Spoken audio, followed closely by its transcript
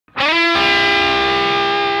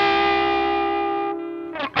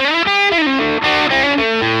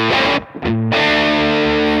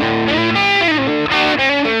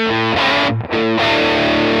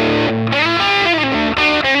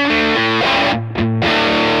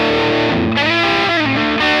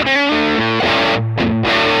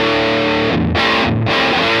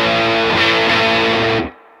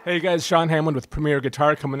Hey guys, Sean Hamlin with Premier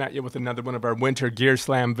Guitar coming at you with another one of our Winter Gear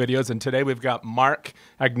Slam videos. And today we've got Mark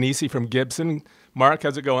Agnesi from Gibson. Mark,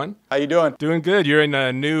 how's it going? How you doing? Doing good. You're in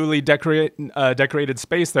a newly decorated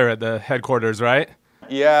space there at the headquarters, right?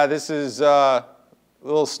 Yeah, this is a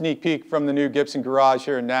little sneak peek from the new Gibson garage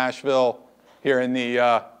here in Nashville, here in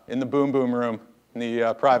the Boom Boom room, in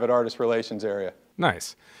the private artist relations area.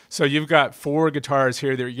 Nice. So you've got 4 guitars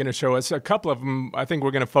here that you're going to show us. A couple of them, I think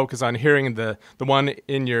we're going to focus on hearing the one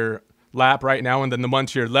in your lap right now and then the one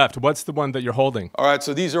to your left. What's the one that you're holding? All right,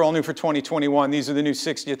 so these are all new for 2021. These are the new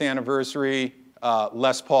 60th anniversary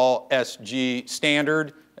Les Paul SG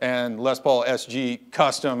Standard and Les Paul SG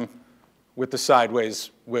Custom with the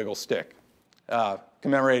sideways wiggle stick,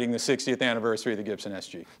 commemorating the 60th anniversary of the Gibson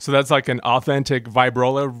SG. So that's like an authentic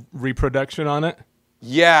vibrola reproduction on it?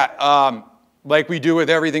 Yeah, like we do with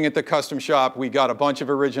everything at the custom shop, we got a bunch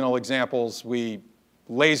of original examples. We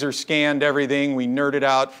laser scanned everything. We nerded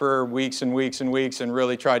out for weeks and weeks and weeks and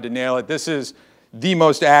really tried to nail it. This is the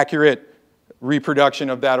most accurate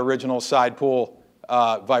reproduction of that original side pull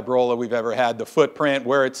vibrola we've ever had. The footprint,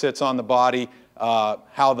 where it sits on the body,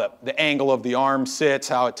 how the angle of the arm sits,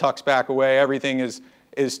 how it tucks back away, everything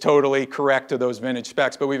is totally correct to those vintage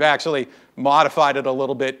specs. But we've actually modified it a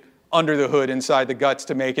little bit under the hood, inside the guts,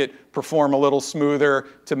 to make it perform a little smoother,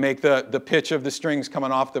 to make the pitch of the strings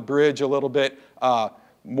coming off the bridge a little bit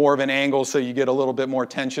more of an angle, so you get a little bit more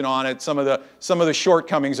tension on it. Some of the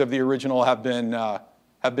shortcomings of the original have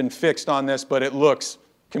been fixed on this, but it looks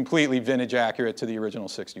completely vintage accurate to the original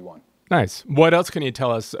 61. Nice. What else can you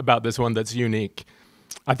tell us about this one that's unique?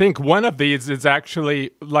 I think one of these is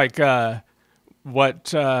actually like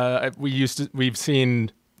what we've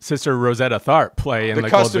seen Sister Rosetta Tharpe play in the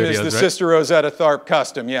custom old videos, is the right? Sister Rosetta Tharpe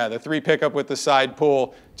custom. Yeah, the 3 pickup with the side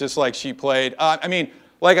pull, just like she played. I mean,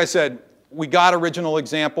 like I said, we got original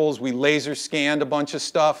examples. We laser scanned a bunch of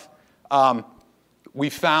stuff. We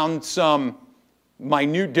found some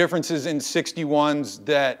minute differences in 61s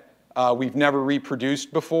that we've never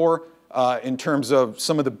reproduced before in terms of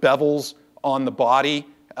some of the bevels on the body,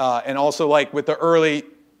 and also like with the early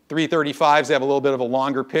 335s, they have a little bit of a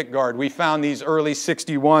longer pick guard. We found these early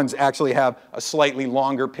 61s actually have a slightly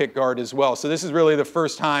longer pick guard as well. So this is really the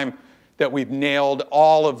first time that we've nailed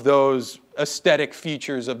all of those aesthetic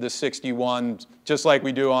features of the 61, just like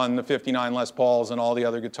we do on the 59 Les Pauls and all the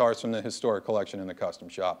other guitars from the historic collection in the custom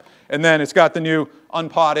shop. And then it's got the new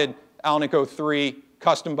unpotted Alnico 3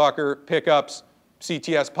 custom bucker pickups,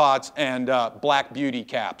 CTS pots, and Black Beauty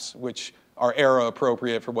caps, which are era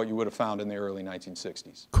appropriate for what you would have found in the early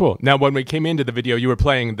 1960s. Cool. Now, when we came into the video, you were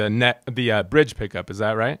playing the bridge pickup. Is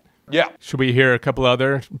that right? Yeah. Should we hear a couple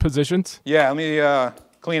other positions? Yeah. Let me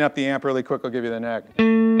clean up the amp really quick. I'll give you the neck.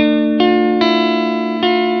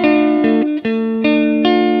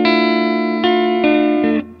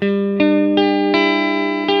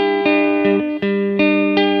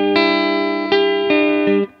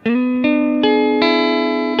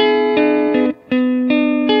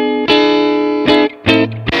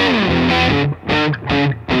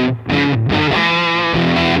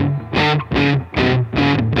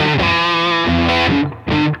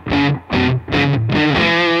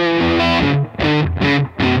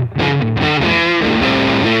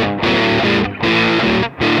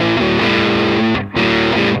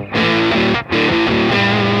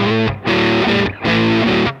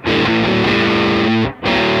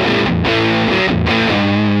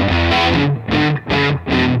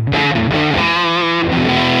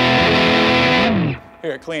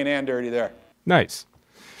 Clean and dirty there. Nice.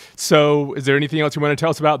 So is there anything else you want to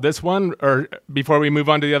tell us about this one, or before we move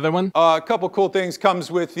on to the other one? A couple cool things.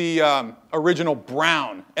 Comes with the original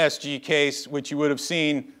brown SG case, which you would have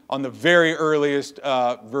seen on the very earliest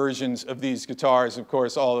versions of these guitars. Of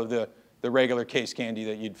course, all of the regular case candy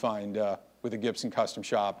that you'd find with a Gibson custom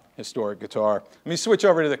shop historic guitar. Let me switch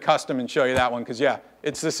over to the custom and show you that one, because yeah,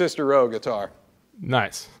 it's the Sister Ro guitar.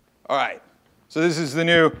 Nice. All right. So this is the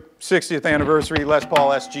new 60th anniversary Les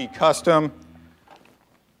Paul SG Custom.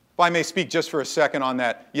 If I may speak just for a second on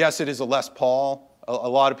that, yes, it is a Les Paul. A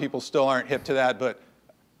lot of people still aren't hip to that, but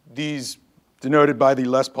these, denoted by the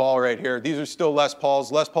Les Paul right here, these are still Les Pauls.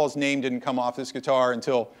 Les Paul's name didn't come off this guitar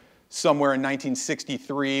until somewhere in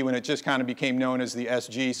 1963, when it just kind of became known as the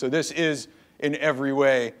SG. So this is, in every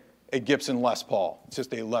way, a Gibson Les Paul. It's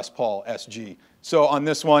just a Les Paul SG. So on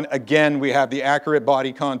this one, again, we have the accurate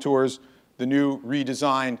body contours, the new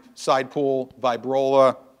redesigned side pull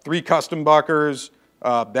vibrola, 3 custom buckers,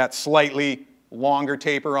 that slightly longer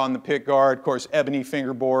taper on the pick guard, of course, ebony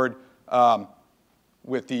fingerboard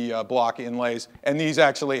with the block inlays. And these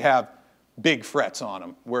actually have big frets on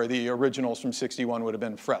them, where the originals from '61 would have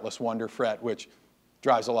been fretless Wonder fret, which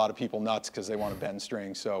drives a lot of people nuts because they want to bend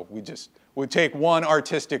strings. So we just would take one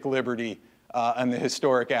artistic liberty on the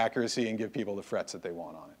historic accuracy and give people the frets that they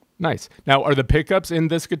want on it. Nice. Now, are the pickups in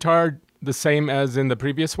this guitar the same as in the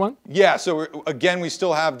previous one? Yeah, so again, we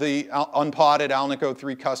still have the unpotted Alnico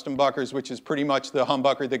 3 custom buckers, which is pretty much the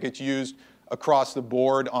humbucker that gets used across the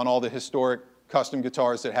board on all the historic custom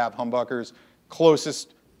guitars that have humbuckers.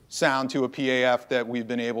 Closest sound to a PAF that we've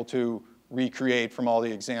been able to recreate from all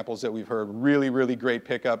the examples that we've heard. Really, really great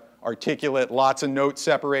pickup, articulate, lots of note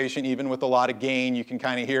separation, even with a lot of gain. You can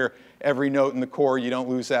kind of hear every note in the chord. You don't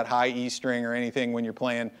lose that high E string or anything when you're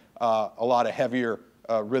playing a lot of heavier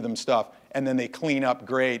rhythm stuff. And then they clean up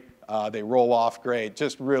great. They roll off great.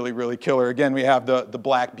 Just really, really killer. Again, we have the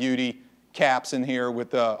Black Beauty caps in here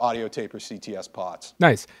with the Audio Taper CTS pots.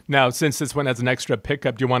 Nice. Now, since this one has an extra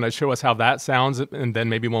pickup, do you want to show us how that sounds, and then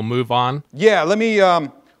maybe we'll move on? Yeah, let me,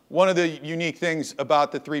 one of the unique things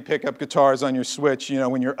about the 3 pickup guitars on your switch, you know,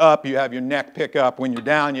 when you're up, you have your neck pickup. When you're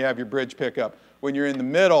down, you have your bridge pickup. When you're in the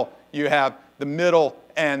middle, you have the middle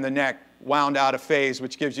and the neck wound out of phase,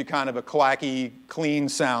 which gives you kind of a clacky, clean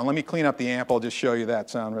sound. Let me clean up the amp. I'll just show you that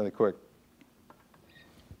sound really quick.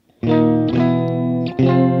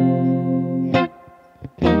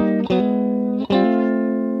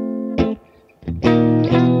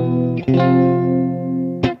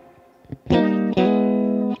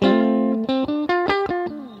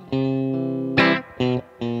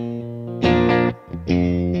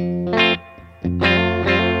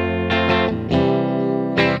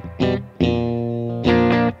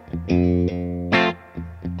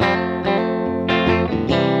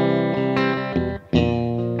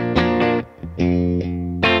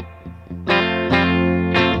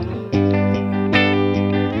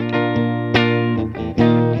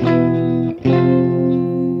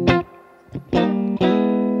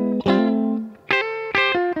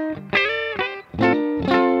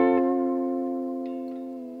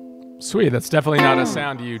 Sweet. That's definitely not a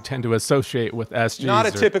sound you tend to associate with SGs. Not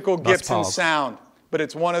a typical Gibson Pauls. sound, but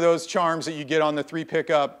it's one of those charms that you get on the 3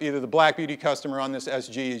 pickup, either the Black Beauty custom or on this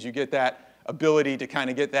SG, is you get that ability to kind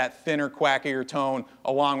of get that thinner, quackier tone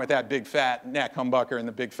along with that big fat neck humbucker and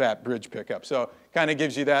the big fat bridge pickup. So kind of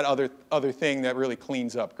gives you that other thing that really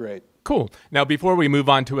cleans up great. Cool. Now, before we move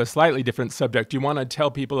on to a slightly different subject, do you want to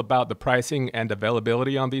tell people about the pricing and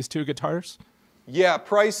availability on these 2 guitars? Yeah,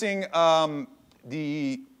 pricing,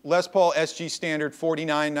 the Les Paul SG Standard,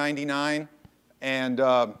 $49.99, and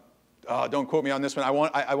don't quote me on this one. I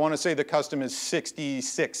want to say the custom is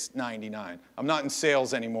 $66.99. I'm not in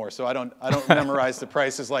sales anymore, so I don't memorize the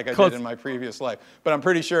prices like I did in my previous life. But I'm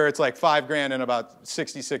pretty sure it's like $5,000 and about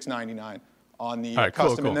 $66.99 on the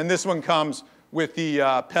custom. Cool. And then this one comes with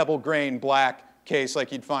the pebble grain black case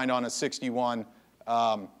like you'd find on a 61.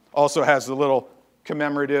 Also has the little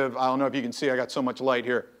commemorative. I don't know if you can see. I got so much light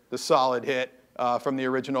here. The solid hit. From the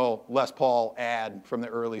original Les Paul ad from the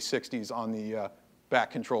early 60s on the back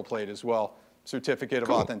control plate as well. Certificate of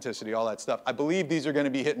authenticity, all that stuff. I believe these are going to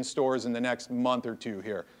be hitting stores in the next month or 2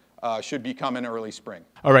 here. Should be coming early spring.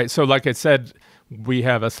 All right, so like I said, we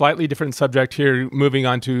have a slightly different subject here. Moving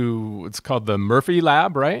on to, it's called the Murphy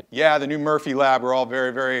Lab, right? Yeah, the new Murphy Lab. We're all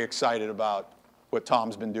very, very excited about what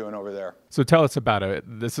Tom's been doing over there. So tell us about it.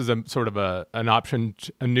 This is a sort of an option,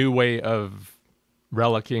 a new way of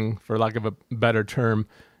relicking, for lack of a better term,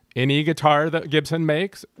 any guitar that Gibson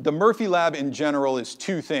makes? The Murphy Lab in general is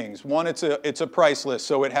 2 things. One, it's a price list,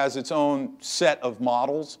 so it has its own set of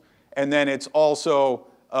models, and then it's also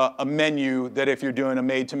a menu that if you're doing a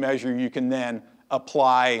made-to-measure, you can then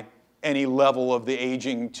apply any level of the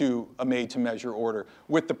aging to a made-to-measure order.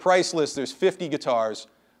 With the price list, there's 50 guitars,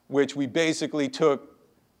 which we basically took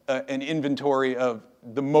an inventory of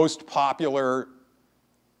the most popular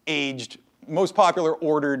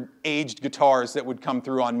ordered aged guitars that would come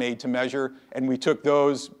through on made to measure, and we took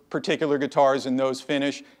those particular guitars and those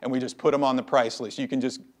finish, and we just put them on the price list. You can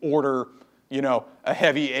just order, you know, a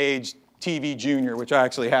heavy aged TV Junior, which I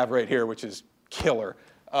actually have right here, which is killer.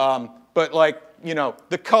 But like, you know,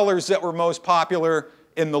 the colors that were most popular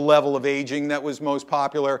in the level of aging that was most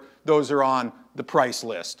popular, those are on the price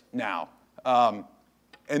list now. And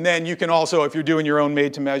then you can also, if you're doing your own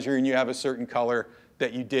made to measure and you have a certain color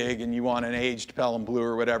that you dig and you want an aged Pelham Blue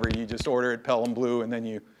or whatever, you just order it Pelham Blue and then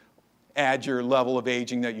you add your level of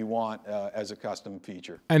aging that you want as a custom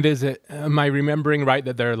feature. And is it, am I remembering right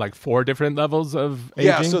that there are like 4 different levels of aging?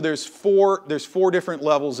 Yeah, so there's four different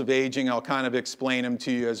levels of aging. I'll kind of explain them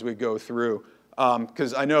to you as we go through.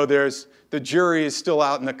 Because I know the jury is still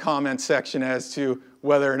out in the comment section as to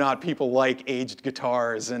whether or not people like aged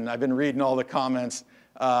guitars. And I've been reading all the comments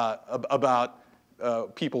about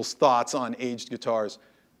people's thoughts on aged guitars.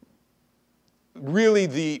 really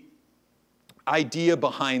the idea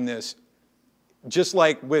behind this, just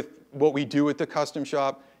like with what we do at the custom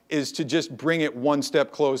shop, is to just bring it one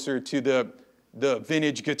step closer to the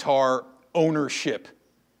vintage guitar ownership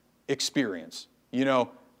experience. You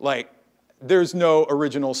know, like there's no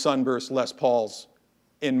original Sunburst Les Pauls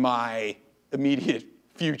in my immediate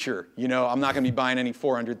future. You know, I'm not going to be buying any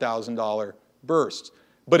 $400,000 bursts.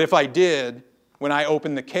 But if I did, when I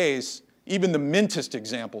open the case, even the mintest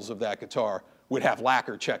examples of that guitar would have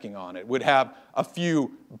lacquer checking on it, would have a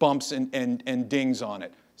few bumps and dings on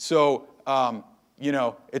it. So, you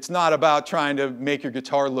know, it's not about trying to make your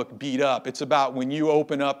guitar look beat up. It's about when you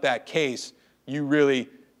open up that case, you really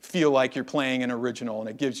feel like you're playing an original, and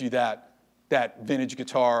it gives you that vintage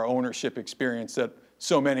guitar ownership experience that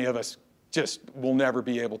so many of us just will never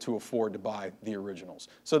be able to afford to buy the originals.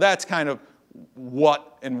 So that's kind of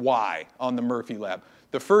what and why on the Murphy Lab.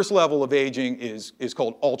 The first level of aging is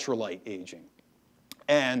called ultralight aging.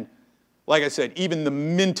 And like I said, even the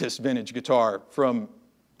mintest vintage guitar from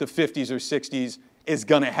the 50s or 60s is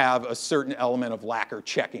going to have a certain element of lacquer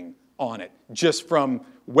checking on it. Just from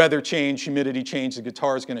weather change, humidity change, the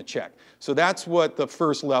guitar is going to check. So that's what the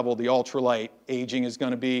first level, the ultralight aging, is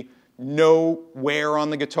going to be. No wear on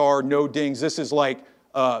the guitar, no dings. This is like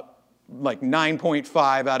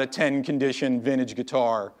 9.5 out of 10 condition vintage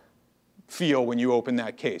guitar feel when you open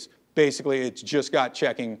that case. Basically, it's just got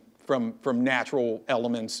checking from natural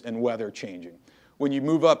elements and weather changing. When you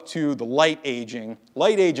move up to the light aging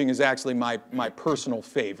is actually my personal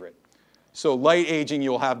favorite. So light aging,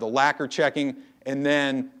 you'll have the lacquer checking, and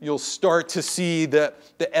then you'll start to see the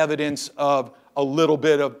evidence of a little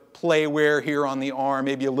bit of play wear here on the arm,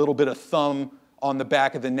 maybe a little bit of thumb on the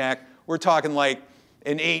back of the neck. We're talking like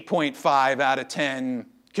an 8.5 out of 10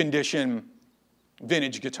 condition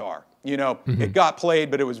vintage guitar. You know, it got played,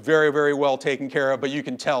 but it was very, very well taken care of, but you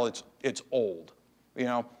can tell it's old, you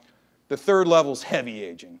know. The third level is heavy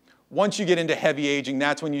aging. Once you get into heavy aging,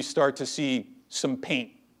 that's when you start to see some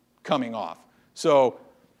paint coming off. So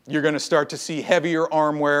you're going to start to see heavier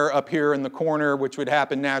arm wear up here in the corner, which would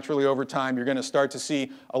happen naturally over time. You're going to start to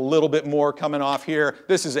see a little bit more coming off here.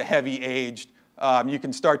 This is a heavy aged. You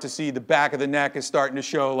can start to see the back of the neck is starting to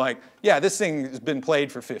show like, yeah, this thing has been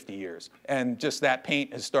played for 50 years. And just that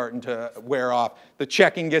paint is starting to wear off. The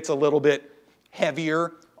checking gets a little bit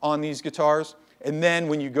heavier on these guitars. And then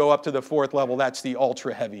when you go up to the fourth level, that's the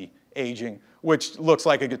ultra heavy aging, which looks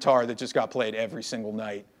like a guitar that just got played every single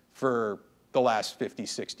night for the last 50,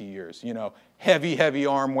 60 years. You know, heavy, heavy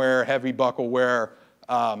arm wear, heavy buckle wear,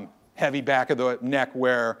 heavy back of the neck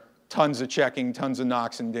wear, tons of checking, tons of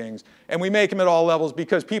knocks and dings. And we make them at all levels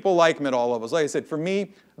because people like them at all levels. Like I said, for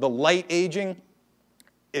me, the light aging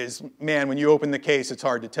is, man, when you open the case, it's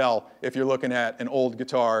hard to tell if you're looking at an old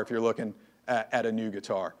guitar, if you're looking at a new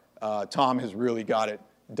guitar. Tom has really got it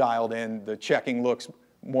dialed in. The checking looks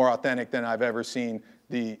more authentic than I've ever seen.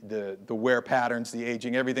 The wear patterns, the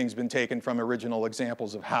aging, everything's been taken from original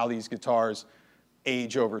examples of how these guitars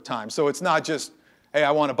age over time. So it's not just, hey,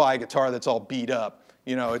 I want to buy a guitar that's all beat up.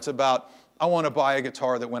 You know, it's about, I want to buy a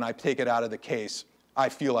guitar that when I take it out of the case, I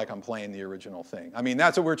feel like I'm playing the original thing. I mean,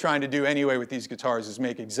 that's what we're trying to do anyway with these guitars, is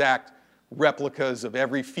make exact replicas of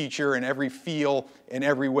every feature and every feel and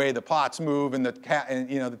every way the pots move and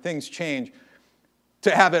you know, the things change.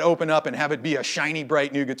 To have it open up and have it be a shiny,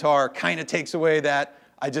 bright new guitar kind of takes away that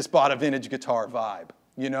I just bought a vintage guitar vibe.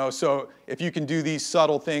 You know, so if you can do these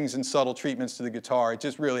subtle things and subtle treatments to the guitar, it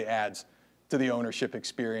just really adds to the ownership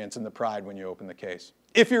experience and the pride when you open the case.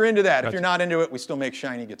 If you're into that. Gotcha. If you're not into it, we still make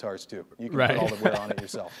shiny guitars too. You can put all the wear on it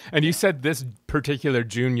yourself. And you said this particular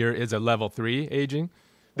Junior is a level 3 aging?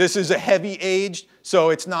 This is a heavy aged, so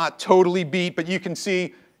it's not totally beat, but you can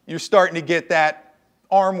see you're starting to get that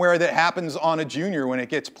arm wear that happens on a Junior when it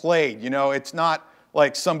gets played. You know, it's not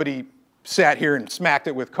like somebody sat here and smacked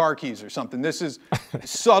it with car keys or something. This is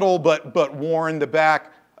subtle but worn. The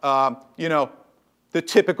back, you know, the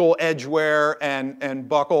typical edge wear and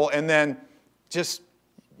buckle, and then just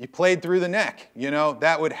you played through the neck. You know,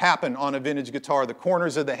 that would happen on a vintage guitar. The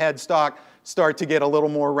corners of the headstock start to get a little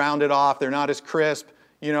more rounded off. They're not as crisp.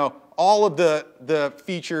 You know, all of the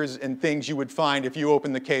features and things you would find if you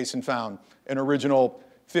opened the case and found an original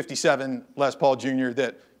 57 Les Paul Junior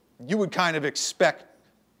that you would kind of expect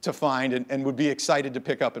to find and would be excited to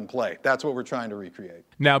pick up and play. That's what we're trying to recreate.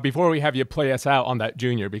 Now, before we have you play us out on that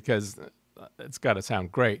Junior, because it's got to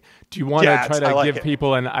sound great, do you want to try to give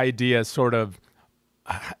people an idea, sort of,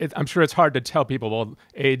 I'm sure it's hard to tell people, well,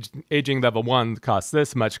 aging level 1 costs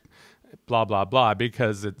this much, blah, blah, blah,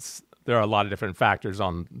 because there are a lot of different factors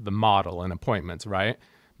on the model and appointments, right?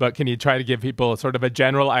 But can you try to give people sort of a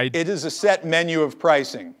general idea? It is a set menu of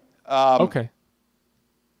pricing. Okay.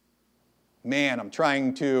 man, I'm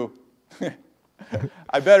trying to,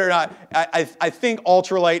 I better not, I think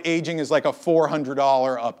ultralight aging is like a $400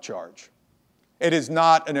 upcharge. It is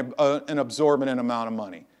not an absorbent amount of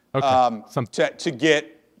money to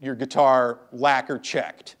get your guitar lacquer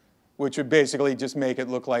checked, which would basically just make it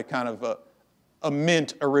look like kind of a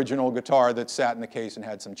mint original guitar that sat in the case and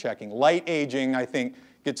had some checking. Light aging, I think,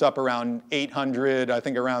 gets up around 800, I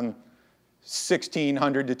think around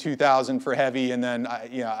 1,600 to 2,000 for heavy, and then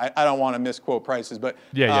I don't want to misquote prices, but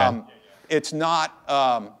it's not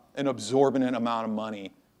an absorbent amount of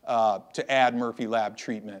money to add Murphy Lab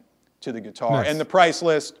treatment to the guitar. Nice. And the price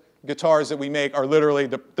list guitars that we make are literally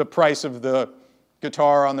the price of the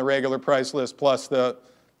guitar on the regular price list plus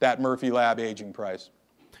that Murphy Lab aging price.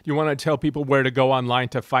 You want to tell people where to go online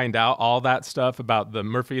to find out all that stuff about the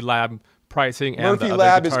Murphy Lab pricing and Murphy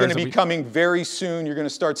Lab is going to be coming very soon. You're going to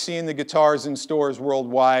start seeing the guitars in stores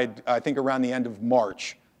worldwide, I think around the end of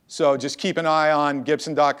March. So just keep an eye on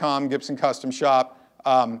Gibson.com, Gibson Custom Shop.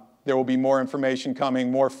 There will be more information coming,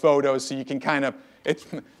 more photos, so you can kind of,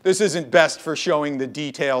 this isn't best for showing the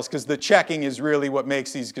details because the checking is really what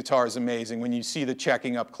makes these guitars amazing when you see the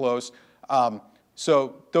checking up close.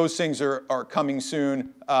 So those things are coming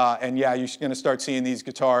soon, and yeah, you're going to start seeing these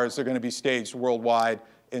guitars. They're going to be staged worldwide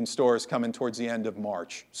in stores coming towards the end of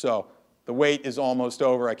March. So the wait is almost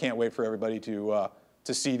over. I can't wait for everybody to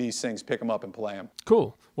see these things, pick them up, and play them.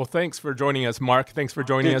 Cool. Well, thanks for joining us, Mark. Thanks for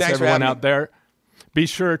joining us, everyone out there. Be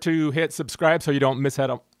sure to hit subscribe so you don't miss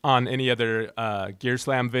out on any other Gear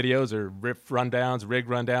Slam videos or riff rundowns, rig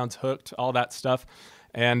rundowns, hooked, all that stuff.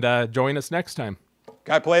 And join us next time.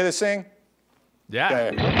 Can I play this thing?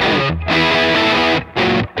 Yeah.